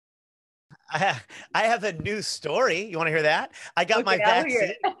I have a new story. You want to hear that? I got Okay, my I'll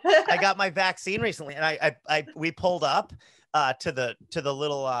hear vaccine. I it. got my vaccine recently, and we pulled up to the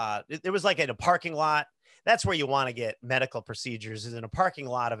little. It was like in a parking lot. That's where you want to get medical procedures, is in a parking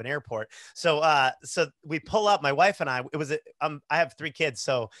lot of an airport. So we pull up. My wife and I. It was. I have 3 kids,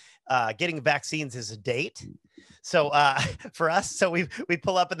 so getting vaccines is a date. So for us, so we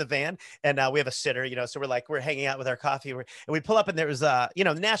pull up in the van, and we have a sitter, so we're hanging out with our coffee, and we pull up, and there's the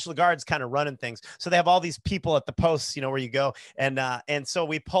National Guard's kind of running things, so they have all these people at the posts, where you go, and so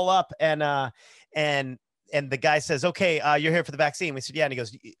we pull up, and and the guy says, okay, you're here for the vaccine. We said, yeah. And he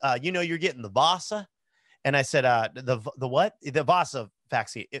goes, you're getting the Vasa. And I said, the what? The Vasa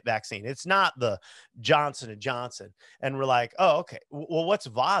vaccine. It's not the Johnson and Johnson. And we're like, oh, okay. Well, what's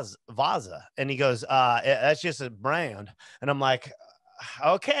Vasa? And he goes, that's just a brand. And I'm like,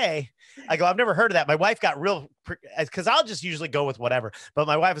 okay. I go, I've never heard of that. My wife got real, because I'll just usually go with whatever. But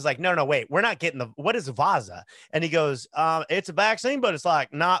my wife is like, no, wait, we're not getting what is Vasa? And he goes, it's a vaccine, but it's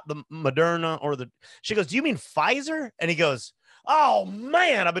like not the Moderna she goes, do you mean Pfizer? And he goes, oh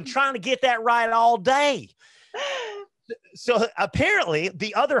man, I've been trying to get that right all day. So apparently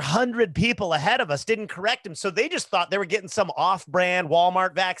the other 100 people ahead of us didn't correct him. So they just thought they were getting some off-brand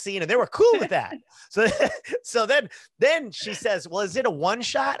Walmart vaccine, and they were cool with that. So, so then she says, well, is it a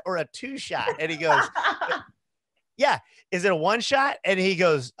 1-shot or a 2-shot? And he goes, yeah, is it a 1-shot? And he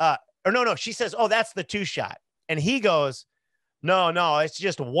goes, or no, she says, oh, that's the 2-shot. And he goes, no, it's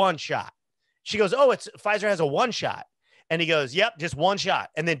just a 1-shot. She goes, oh, Pfizer has a 1-shot. And he goes, yep, just 1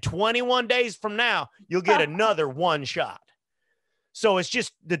 shot. And then 21 days from now, you'll get another 1 shot. So it's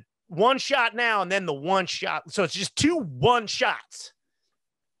just the 1 shot now and then the 1 shot. So it's just 2 1-shots.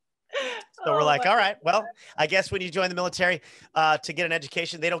 So we're like, all right, well, I guess when you join the military to get an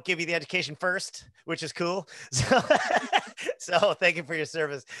education, they don't give you the education first, which is cool. So thank you for your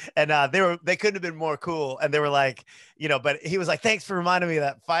service. And they couldn't have been more cool. And they were like, but he was like, thanks for reminding me of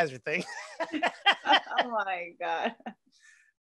that Pfizer thing. Oh my God.